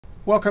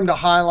Welcome to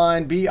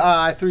Highline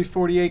BI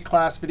 348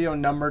 class video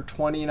number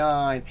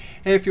 29.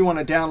 Hey, if you want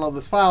to download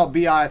this file,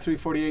 BI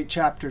 348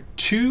 chapter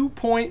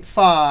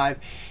 2.5,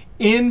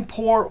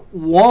 import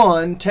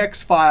one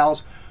text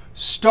files,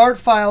 start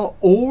file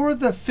or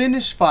the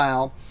finish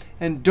file.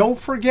 And don't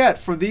forget,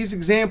 for these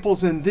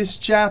examples in this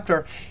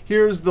chapter,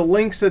 here's the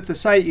links at the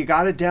site. You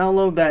got to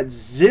download that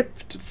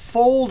zipped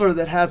folder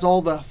that has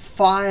all the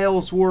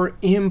files we're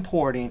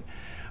importing.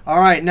 All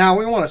right, now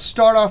we want to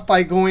start off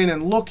by going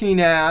and looking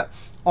at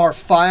our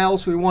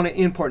files we want to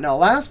import. Now,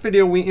 last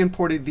video we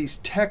imported these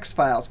text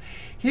files.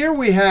 Here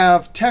we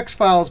have text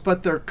files,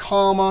 but they're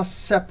comma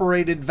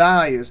separated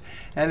values.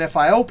 And if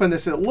I open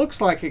this, it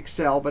looks like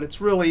Excel, but it's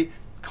really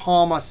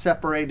comma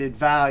separated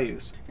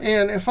values.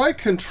 And if I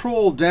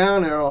control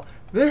down arrow,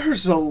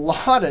 there's a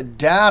lot of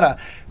data.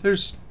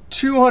 There's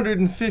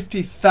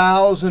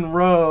 250,000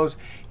 rows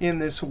in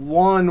this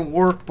one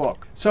workbook.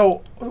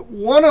 So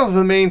one of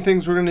the main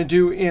things we're going to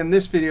do in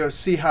this video is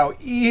see how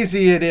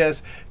easy it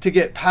is to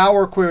get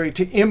Power Query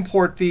to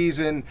import these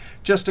in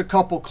just a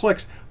couple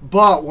clicks.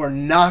 But we're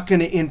not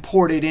going to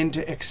import it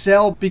into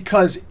Excel,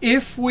 because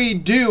if we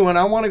do, and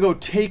I want to go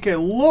take a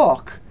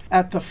look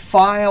at the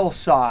file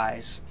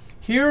size.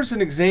 Here's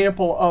an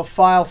example of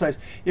file size.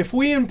 If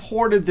we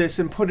imported this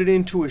and put it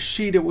into a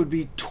sheet, it would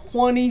be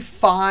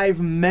 25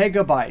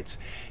 megabytes.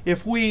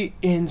 If we,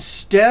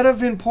 instead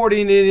of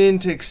importing it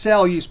into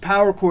Excel, use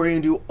Power Query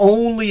and do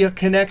only a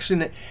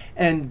connection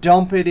and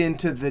dump it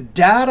into the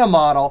data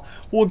model,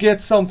 we'll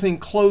get something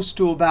close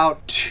to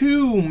about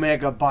 2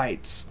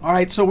 megabytes. All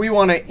right, so we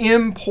want to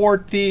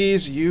import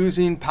these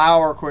using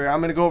Power Query. I'm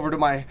going to go over to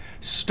my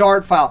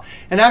start file.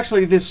 And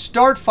actually, this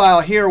start file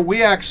here,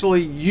 we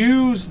actually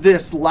used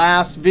this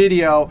last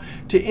video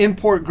to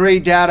import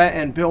grade data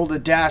and build a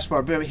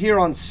dashboard. But here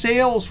on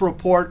Sales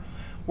Report,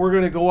 we're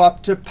going to go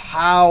up to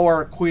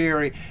Power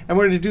Query. And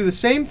we're going to do the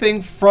same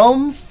thing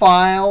from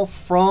File,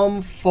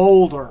 from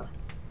Folder.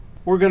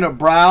 We're going to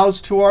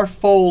browse to our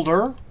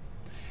folder.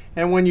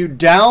 And when you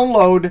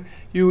download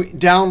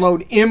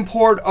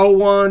Import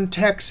 01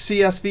 text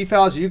CSV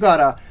files, you got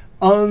to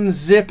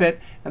unzip it.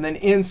 And then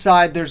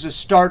inside, there's a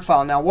start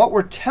file. Now, what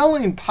we're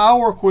telling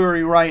Power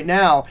Query right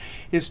now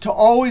is to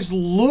always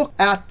look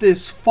at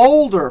this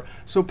folder.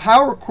 So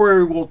Power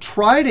Query will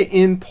try to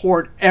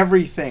import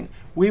everything.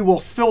 We will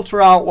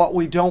filter out what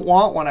we don't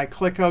want. When I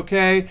click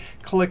OK,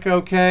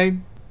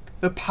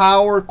 the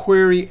Power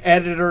Query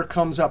editor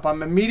comes up.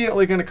 I'm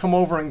immediately going to come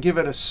over and give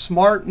it a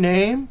smart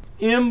name,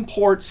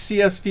 import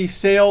CSV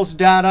sales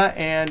data,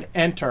 and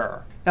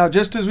enter. Now,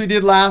 just as we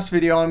did last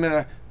video, I'm going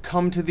to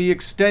come to the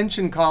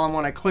extension column.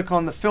 When I click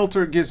on the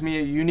filter, it gives me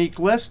a unique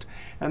list.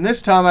 And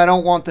this time, I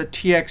don't want the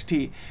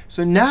TXT.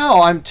 So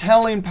now I'm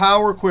telling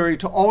Power Query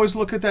to always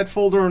look at that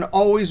folder and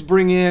always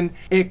bring in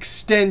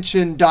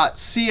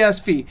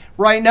extension.csv.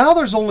 Right now,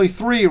 there's only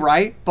 3,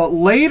 right? But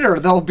later,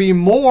 there'll be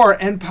more,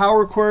 and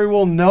Power Query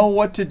will know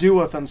what to do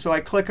with them. So I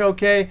click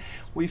OK.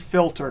 We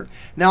filtered.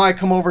 Now I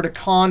come over to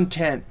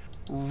Content.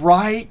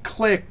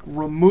 Right-click,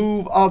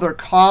 Remove Other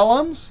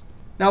Columns.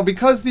 Now,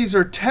 because these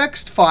are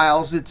text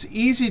files, it's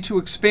easy to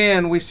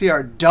expand. We see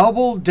our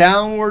double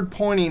downward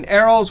pointing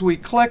arrows. We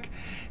click,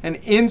 and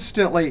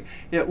instantly,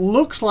 it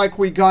looks like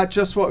we got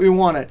just what we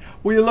wanted.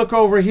 We look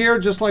over here,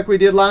 just like we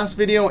did last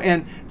video,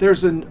 and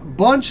there's a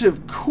bunch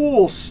of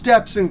cool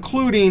steps,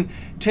 including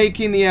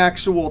taking the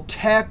actual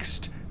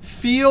text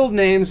field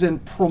names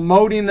and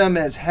promoting them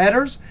as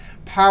headers.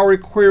 Power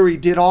Query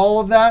did all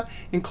of that,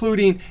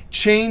 including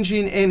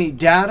changing any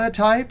data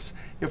types.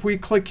 If we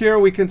click here,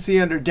 we can see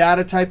under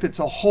data type, it's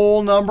a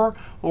whole number.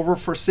 Over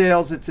for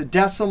sales, it's a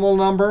decimal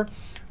number.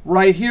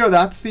 Right here,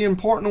 that's the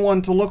important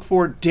one to look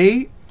for,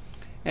 date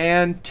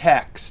and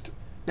text.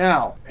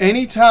 Now,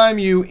 anytime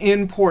you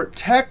import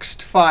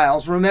text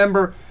files,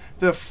 remember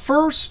the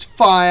first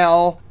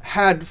file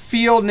had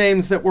field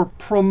names that were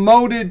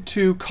promoted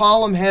to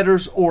column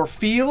headers or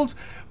fields,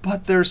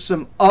 but there's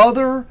some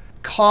other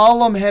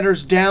column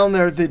headers down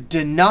there that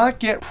did not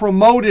get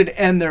promoted,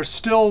 and they're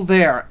still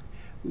there.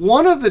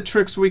 One of the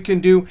tricks we can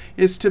do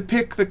is to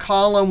pick the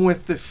column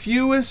with the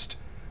fewest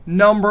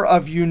number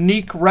of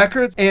unique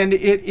records, and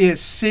it is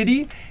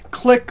city.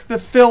 Click the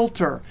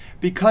filter.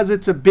 Because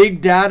it's a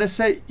big data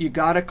set, you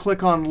got to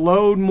click on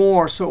Load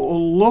More. So it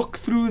will look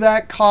through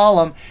that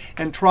column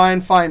and try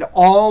and find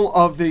all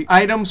of the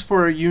items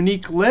for a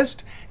unique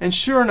list. And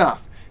sure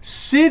enough,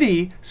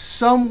 city,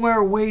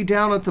 somewhere way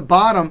down at the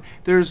bottom,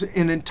 there's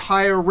an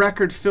entire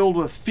record filled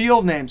with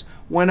field names.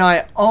 When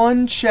I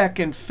uncheck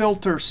and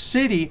filter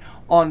city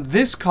on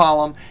this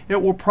column,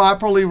 it will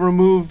properly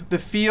remove the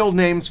field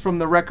names from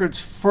the records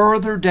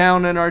further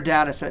down in our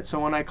data set. So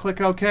when I click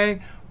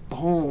OK,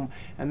 boom,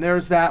 and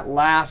there's that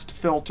last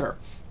filter.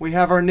 We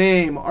have our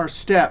name, our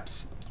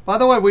steps. By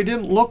the way, we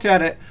didn't look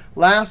at it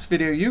last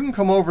video. You can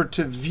come over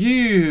to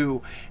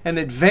View and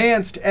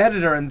Advanced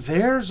Editor, and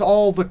there's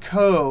all the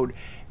code.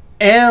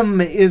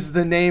 M is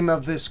the name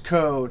of this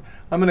code.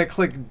 I'm going to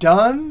click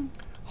Done.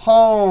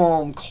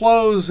 home,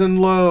 close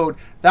and load.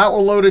 That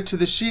will load it to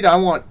the sheet. I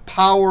want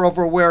power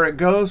over where it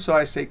goes, so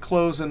I say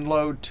close and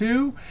load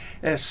to.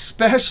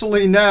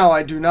 Especially now,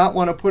 I do not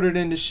want to put it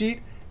into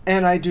sheet,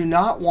 and I do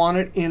not want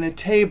it in a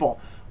table.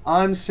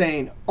 I'm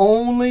saying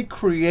only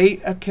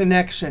create a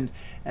connection.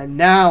 And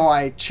now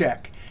I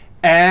check.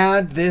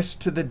 Add this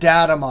to the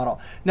data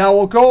model. Now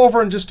we'll go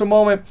over in just a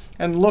moment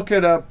and look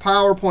at a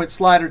PowerPoint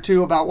slide or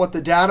two about what the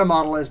data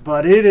model is,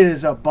 but it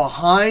is a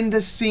behind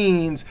the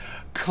scenes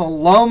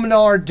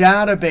columnar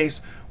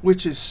database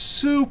which is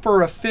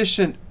super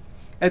efficient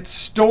at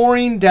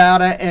storing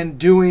data and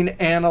doing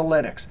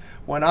analytics.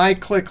 When I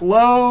click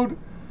load,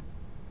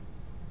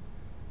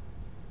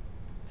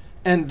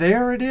 and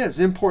there it is,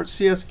 import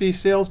CSV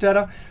sales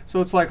data.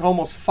 So it's like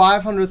almost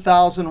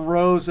 500,000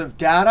 rows of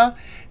data.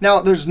 Now,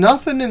 there's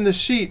nothing in the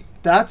sheet.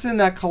 That's in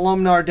that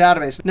columnar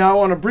database. Now, I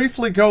want to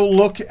briefly go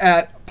look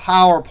at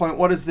PowerPoint.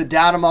 What is the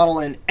data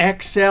model in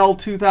Excel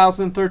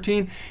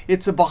 2013?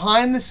 It's a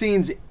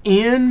behind-the-scenes,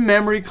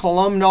 in-memory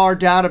columnar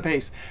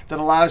database that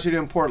allows you to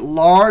import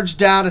large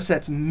data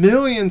sets,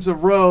 millions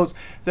of rows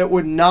that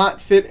would not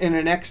fit in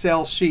an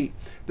Excel sheet.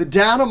 The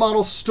data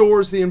model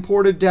stores the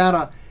imported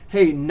data,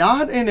 hey,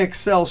 not in an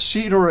Excel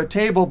sheet or a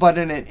table, but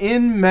in an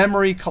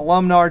in-memory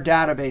columnar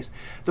database.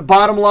 The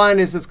bottom line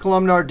is this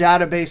columnar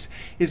database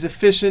is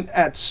efficient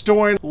at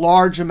storing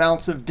large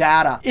amounts of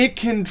data. It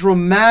can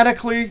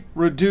dramatically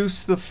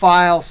reduce the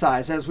file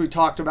size, as we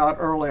talked about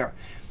earlier.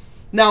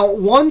 Now,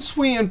 once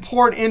we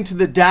import into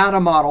the data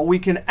model, we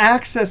can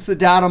access the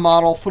data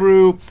model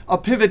through a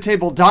pivot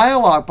table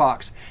dialog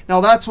box.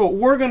 Now, that's what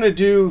we're going to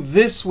do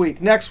this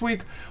week. Next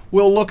week,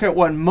 we'll look at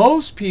what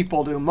most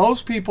people do.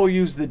 Most people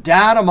use the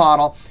data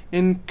model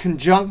in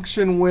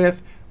conjunction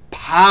with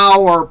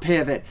Power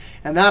Pivot.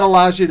 And that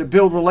allows you to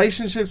build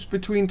relationships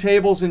between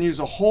tables and use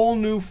a whole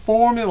new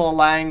formula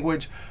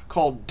language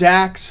called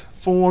DAX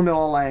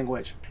formula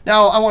language.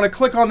 Now, I want to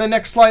click on the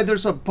next slide.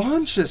 There's a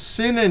bunch of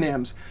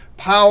synonyms.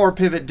 Power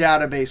Pivot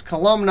database,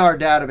 columnar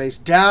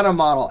database, data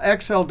model,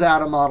 Excel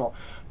data model,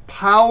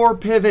 Power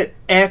Pivot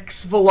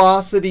X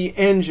velocity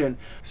engine.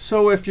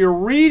 So if you're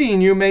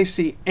reading, you may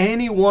see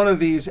any one of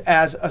these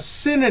as a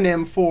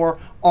synonym for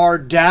our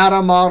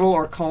data model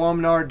or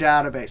columnar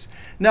database.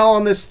 Now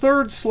on this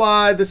third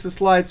slide, this is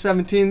slide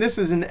 17, this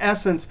is in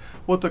essence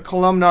what the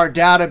columnar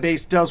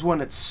database does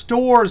when it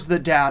stores the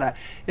data.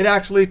 It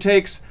actually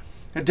takes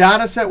a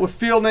data set with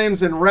field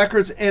names and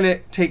records, and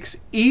it takes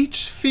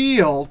each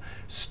field,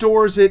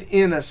 stores it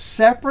in a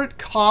separate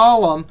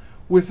column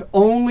with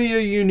only a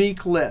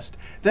unique list.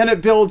 Then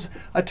it builds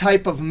a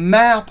type of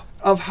map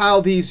of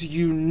how these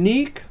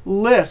unique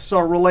lists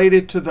are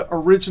related to the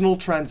original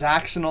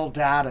transactional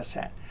data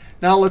set.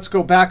 Now let's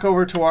go back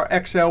over to our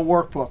Excel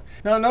workbook.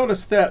 Now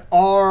notice that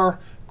our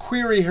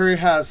query here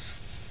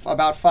has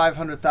about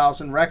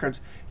 500,000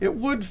 records. It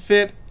would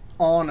fit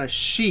on a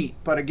sheet,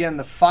 but again,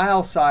 the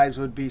file size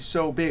would be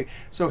so big.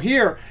 So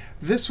here,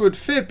 this would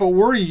fit, but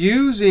we're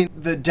using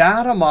the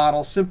data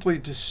model simply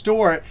to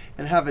store it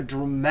and have a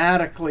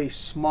dramatically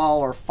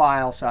smaller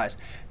file size.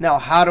 Now,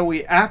 how do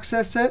we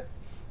access it?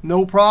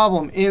 No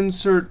problem.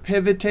 Insert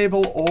pivot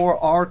table or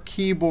our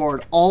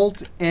keyboard,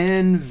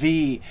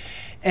 Alt-N-V.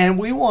 And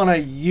we want to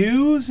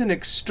use an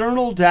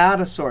external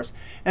data source.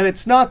 And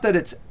it's not that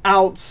it's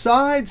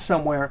outside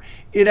somewhere.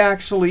 It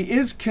actually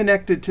is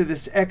connected to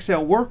this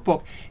Excel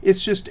workbook.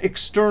 It's just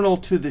external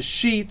to the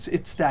sheets.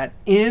 It's that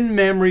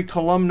in-memory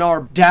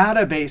columnar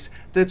database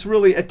that's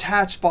really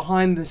attached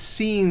behind the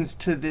scenes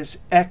to this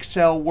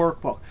Excel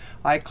workbook.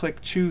 I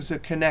click Choose a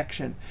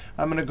Connection.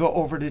 I'm going to go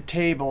over to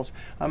Tables.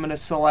 I'm going to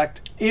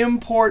select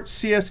Import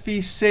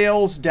CSV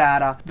Sales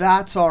Data.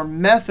 That's our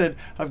method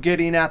of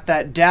getting at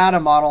that data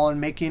model and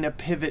making a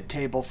pivot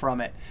table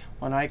from it.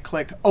 When I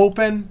click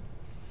Open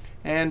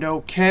and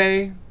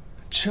OK,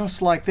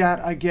 just like that,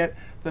 I get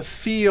the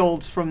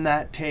fields from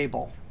that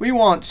table. We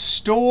want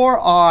Store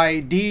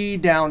ID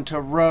down to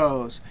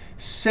rows,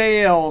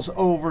 Sales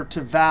over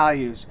to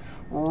values,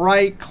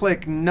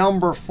 right-click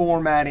Number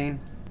Formatting,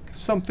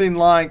 something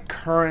like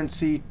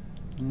currency,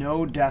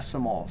 no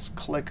decimals.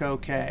 Click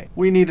OK.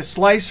 We need a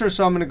slicer,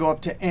 so I'm going to go up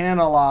to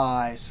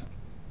Analyze,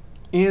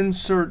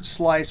 Insert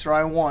Slicer.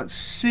 I want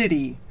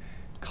City.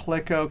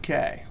 Click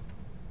OK.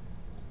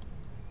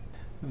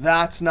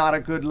 That's not a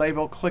good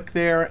label. Click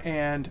there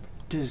and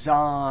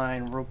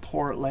Design,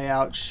 Report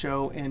Layout,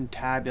 Show in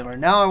Tabular.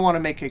 Now I want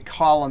to make a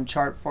column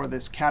chart for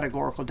this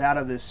categorical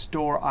data, this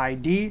store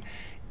ID.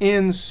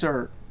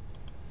 Insert,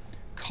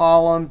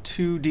 Column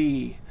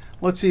 2D.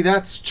 Let's see,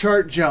 that's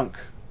chart junk.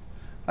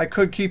 I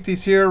could keep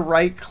these here.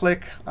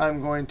 Right-click. I'm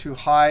going to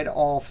hide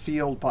all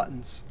field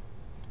buttons.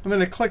 I'm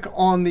going to click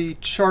on the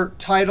chart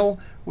title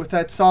with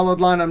that solid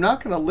line. I'm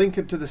not going to link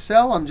it to the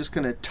cell. I'm just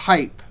going to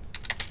type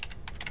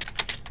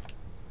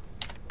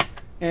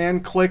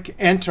and click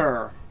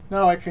Enter.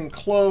 Now I can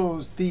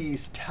close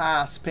these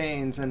task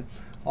panes. And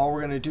all we're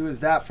going to do is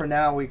that for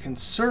now. We can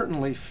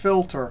certainly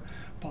filter.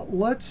 But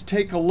let's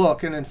take a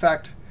look. And in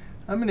fact,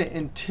 I'm going to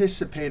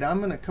anticipate. I'm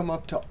going to come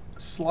up to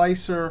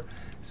Slicer,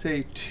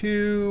 say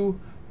 2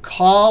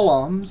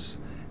 columns.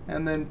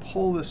 and then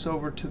pull this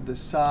over to the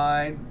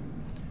side.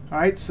 All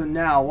right, so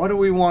now what do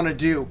we want to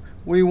do?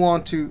 We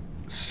want to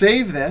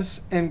save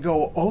this and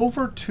go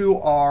over to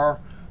our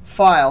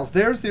files.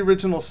 There's the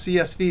original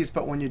CSVs,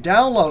 but when you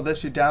download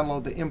this, you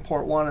download the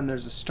import one, and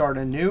there's a start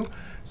anew.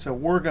 So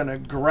we're going to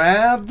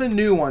grab the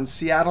new one,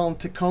 Seattle and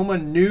Tacoma,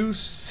 new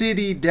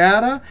city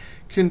data,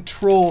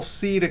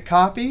 Control-C to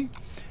copy,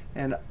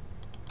 and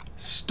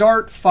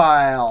start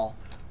file,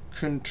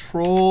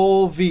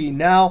 Control-V.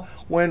 Now,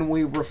 when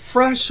we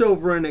refresh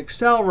over in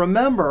Excel,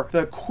 remember,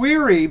 the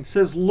query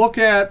says look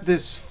at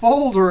this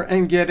folder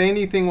and get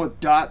anything with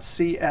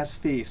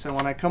 .csv. So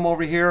when I come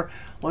over here,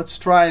 let's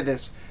try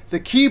this. The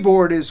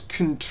keyboard is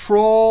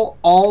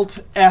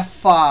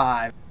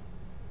Control-Alt-F5.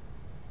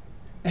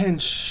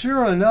 And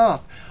sure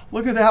enough,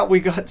 look at that. We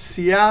got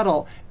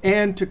Seattle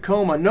and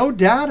Tacoma. No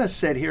data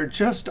set here,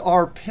 just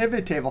our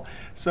pivot table.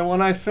 So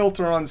when I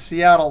filter on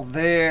Seattle,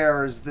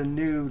 there's the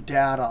new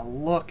data.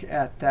 Look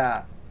at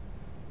that.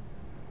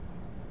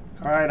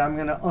 All right, I'm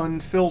going to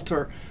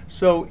unfilter.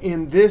 So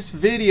in this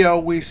video,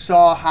 we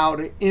saw how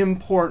to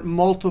import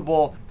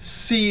multiple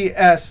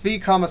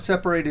CSV, comma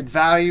separated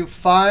value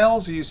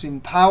files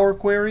using Power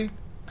Query,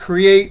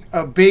 create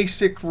a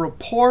basic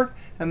report,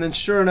 and then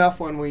sure enough,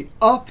 when we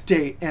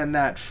update and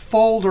that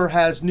folder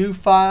has new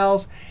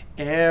files,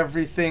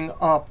 everything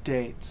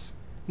updates.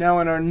 Now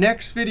in our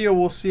next video,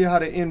 we'll see how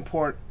to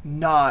import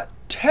not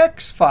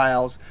text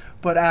files,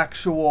 but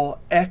actual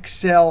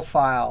Excel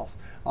files.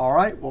 All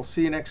right, we'll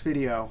see you next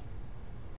video.